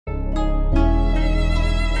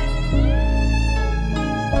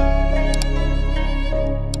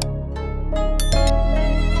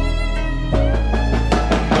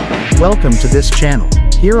Welcome to this channel.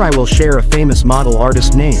 Here I will share a famous model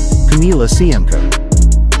artist named Kamilla Siemko.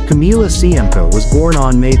 Kamilla Siemko was born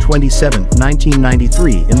on May 27,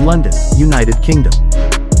 1993 in London, United Kingdom.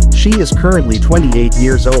 She is currently 28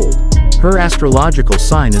 years old. Her astrological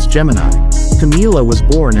sign is Gemini. Kamilla was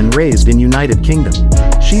born and raised in United Kingdom.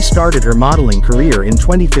 She started her modeling career in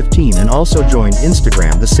 2015 and also joined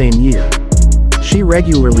Instagram the same year. She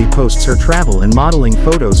regularly posts her travel and modeling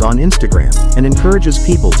photos on Instagram, and encourages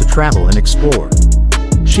people to travel and explore.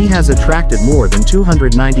 She has attracted more than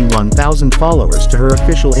 291,000 followers to her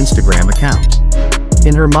official Instagram account.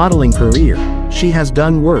 In her modeling career, she has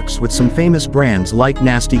done works with some famous brands like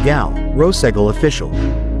Nasty Gal, Rosegal Official,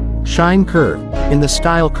 Shine Curve, In the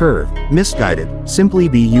Style Curve, Misguided, Simply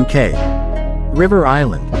Be UK, River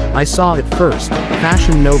Island, I Saw It First,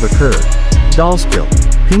 Fashion Nova Curve, Dollskill,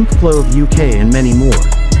 Pink Clove UK and many more.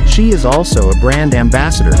 She is also a brand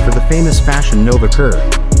ambassador for the famous Fashion Nova Curve.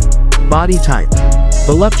 Body type: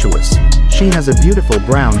 voluptuous. She has a beautiful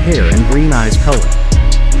brown hair and green eyes color.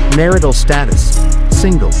 Marital status: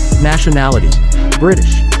 single. Nationality: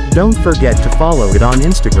 British. Don't forget to follow it on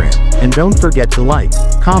Instagram, and don't forget to like,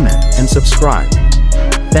 comment, and subscribe.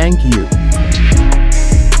 Thank you.